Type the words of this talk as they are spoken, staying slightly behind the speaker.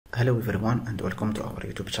Hello everyone and welcome to our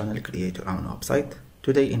YouTube channel Create Your Own Website.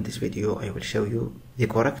 Today in this video I will show you the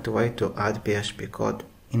correct way to add PHP code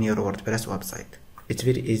in your WordPress website. It's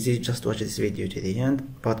very easy, just watch this video to the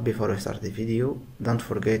end, but before we start the video, don't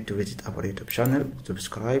forget to visit our YouTube channel,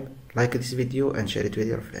 subscribe, like this video and share it with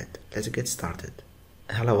your friend. Let's get started.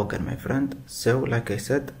 Hello again my friend. So like I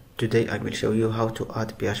said, today I will show you how to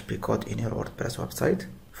add PHP code in your WordPress website.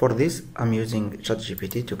 For this, I'm using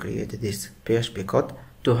ChatGPT to create this PHP code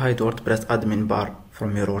to hide WordPress admin bar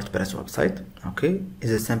from your WordPress website. Okay,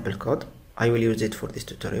 it's a simple code. I will use it for this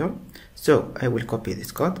tutorial. So I will copy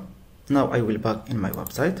this code. Now I will back in my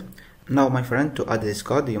website. Now my friend, to add this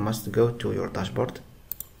code, you must go to your dashboard.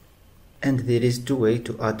 And there is two ways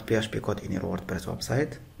to add PHP code in your WordPress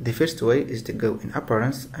website. The first way is to go in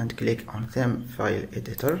Appearance and click on Theme File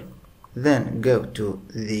Editor. Then go to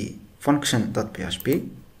the function.php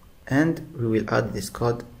and we will add this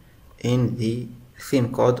code in the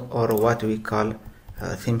theme code, or what we call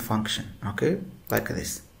theme function. Okay, like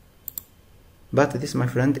this. But this, my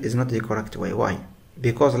friend, is not the correct way. Why?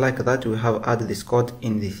 Because like that we have added this code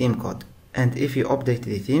in the theme code, and if you update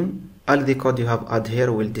the theme, all the code you have added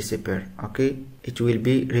here will disappear. Okay, it will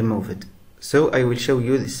be removed. So I will show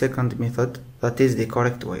you the second method that is the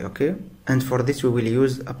correct way. Okay, and for this we will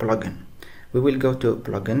use a plugin. We will go to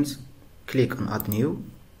plugins, click on add new.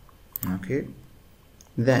 Okay,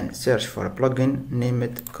 then search for a plugin, name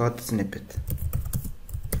it Code Snippet.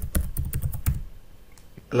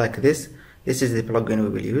 Like this. This is the plugin we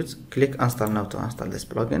will use. Click install now to install this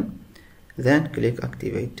plugin. Then click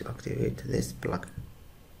activate to activate this plugin.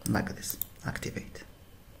 Like this. Activate.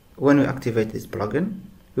 When we activate this plugin,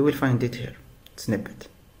 we will find it here. Snippet.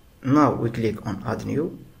 Now we click on add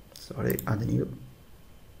new. Add new.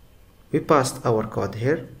 We passed our code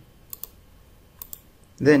here.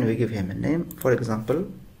 Then we give him a name, for example,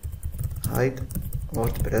 hide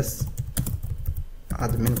WordPress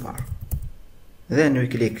admin bar. Then we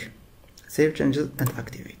click save changes and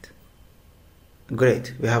activate.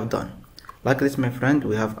 Great, we have done. Like this, my friend,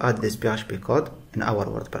 we have added this PHP code in our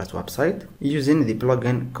WordPress website using the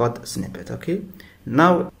plugin Code Snippet. Okay,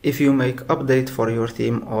 now if you make update for your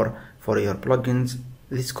theme or for your plugins,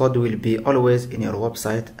 this code will be always in your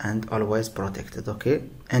website and always protected. Okay,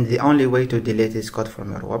 and the only way to delete this code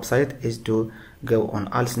from your website is to go on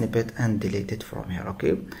all snippet and delete it from here.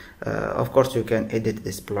 Okay, of course you can edit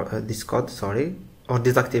this code, or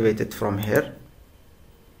deactivate it from here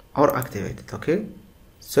or activate it. Okay,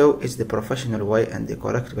 so it's the professional way and the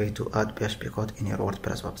correct way to add PHP code in your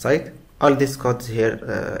WordPress website. All these codes here,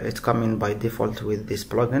 it's coming by default with this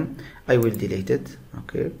plugin. I will delete it.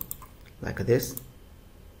 Okay, like this.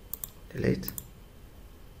 Delete.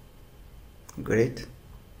 Great.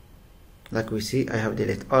 Like we see, I have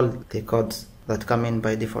deleted all the codes that come in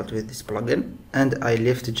by default with this plugin, and I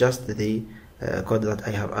left just the code that I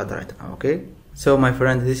have added right now. Okay, so my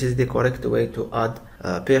friend, this is the correct way to add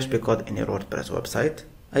PHP code in your WordPress website.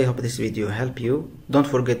 I hope this video helped you. Don't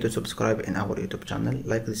forget to subscribe in our YouTube channel,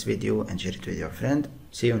 like this video and share it with your friend.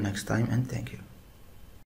 See you next time, and thank you.